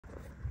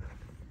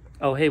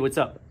Oh, hey, what's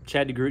up?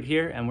 Chad Degroot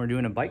here, and we're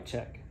doing a bike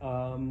check.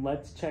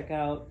 Let's check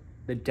out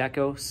the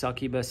Deco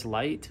Succubus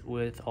Light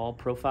with all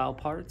profile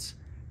parts.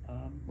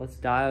 Let's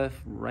dive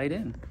right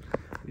in.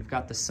 We've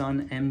got the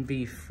Sun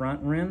MV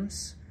front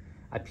rims.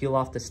 I peel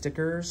off the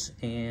stickers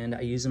and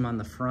I use them on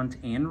the front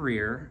and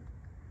rear,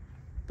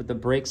 but the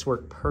brakes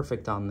work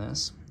perfect on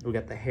this. We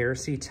got the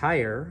Heresy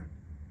tire,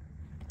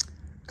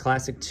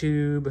 classic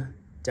tube,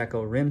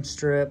 Deco rim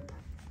strip.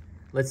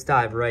 Let's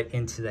dive right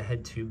into the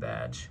head tube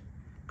badge.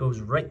 Goes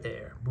right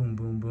there, boom,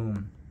 boom,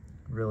 boom.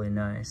 Really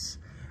nice.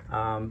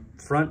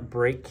 Front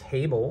brake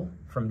cable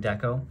from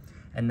Deco.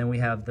 And then we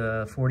have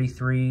the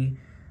 43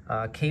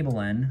 cable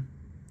end,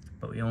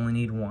 but we only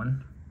need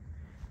one.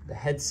 The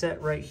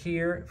headset right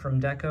here from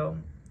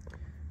Deco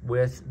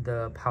with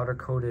the powder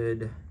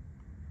coated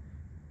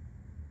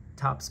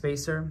top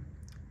spacer,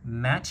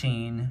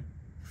 matching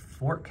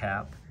fork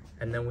cap.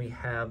 And then we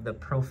have the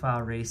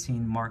Profile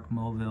Racing Mark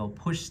Moville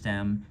push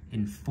stem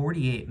in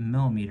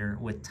 48mm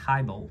with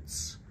tie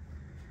bolts.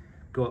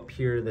 Go up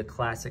here, the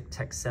classic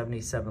Tech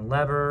 77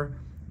 lever,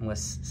 and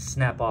let's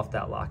snap off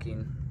that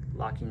locking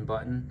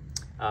button.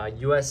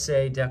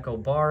 USA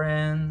Deco bar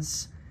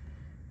ends,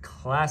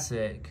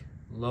 classic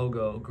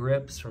logo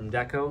grips from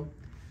Deco.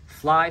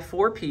 Fly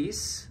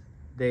 4-piece,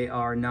 they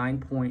are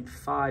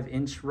 9.5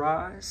 inch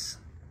rise.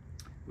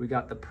 We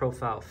got the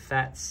Profile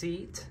fat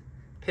seat,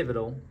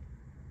 pivotal,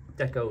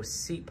 Deco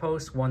seat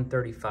post,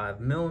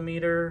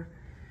 135mm.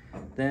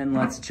 Then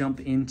let's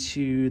jump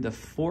into the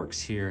forks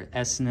here.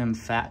 S&M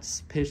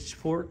fat pitch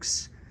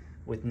forks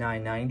with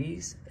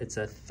 990s. It's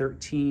a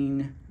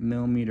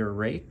 13mm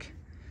rake.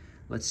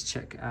 Let's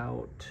check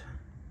out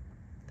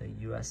the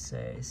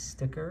USA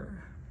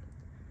sticker,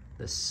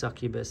 the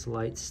Succubus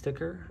light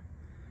sticker.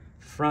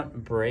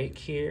 Front brake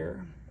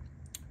here.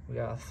 We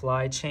got a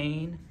fly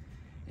chain,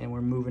 and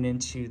we're moving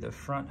into the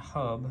front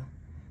hub,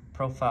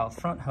 Profile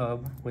front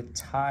hub with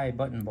tie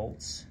button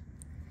bolts.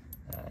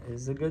 That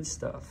is the good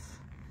stuff.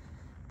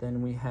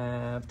 Then we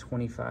have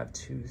 25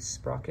 tooth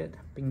sprocket,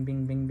 bing,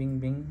 bing, bing, bing,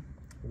 bing.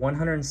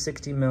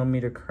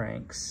 160mm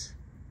cranks.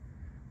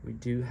 We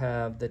do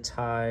have the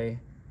tie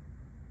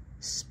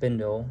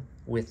spindle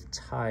with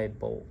tie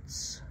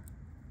bolts.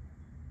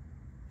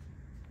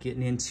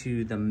 Getting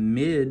into the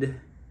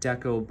mid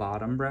Deco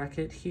bottom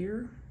bracket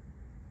here.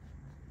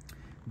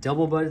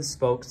 Double butted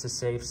spokes to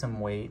save some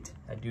weight.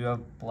 I do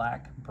have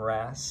black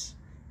brass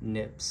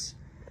nips.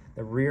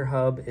 The rear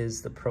hub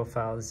is the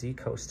Profile Z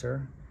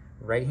coaster.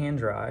 Right-hand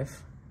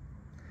drive.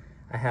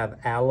 I have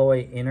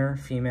alloy inner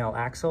female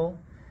axle,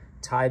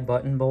 tie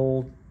button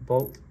bolt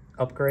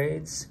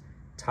upgrades,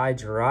 tie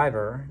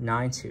driver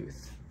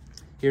 9-tooth.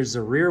 Here's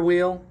the rear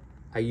wheel.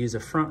 I use a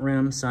front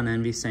rim, Sun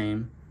Envy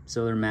same,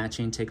 so they're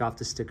matching. Take off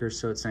the stickers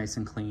so it's nice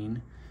and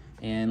clean.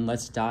 And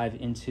let's dive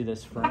into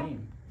this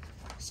frame.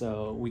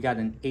 So we got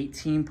an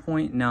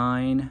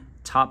 18.9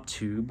 top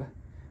tube.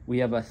 We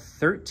have a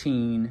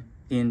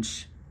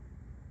 13-inch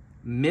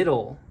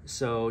middle,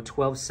 so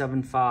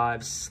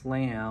 12.75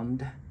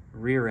 slammed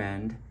rear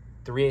end,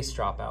 3/8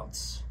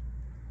 dropouts.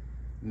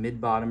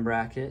 Mid bottom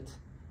bracket,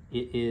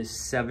 it is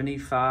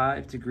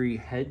 75-degree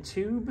head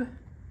tube,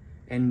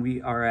 and we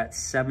are at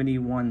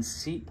 71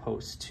 seat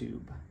post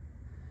tube.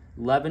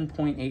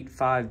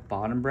 11.85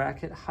 bottom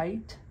bracket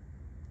height,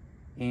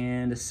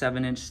 and a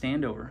 7-inch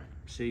standover.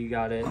 So you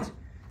got it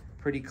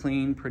pretty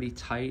clean, pretty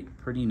tight,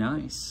 pretty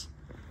nice.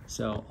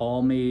 So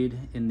all made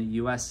in the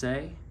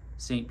USA.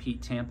 St.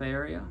 Pete, Tampa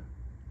area,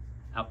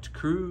 out to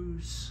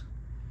cruise.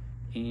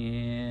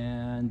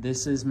 And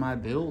this is my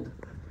build.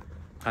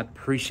 I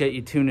appreciate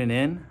you tuning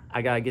in.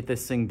 I gotta get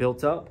this thing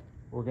built up.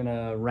 We're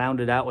gonna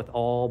round it out with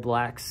all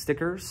black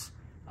stickers,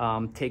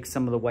 take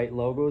some of the white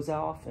logos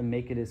off and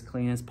make it as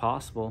clean as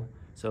possible.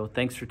 So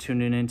thanks for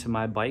tuning in to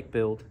my bike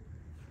build.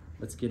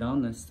 Let's get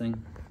on this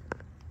thing.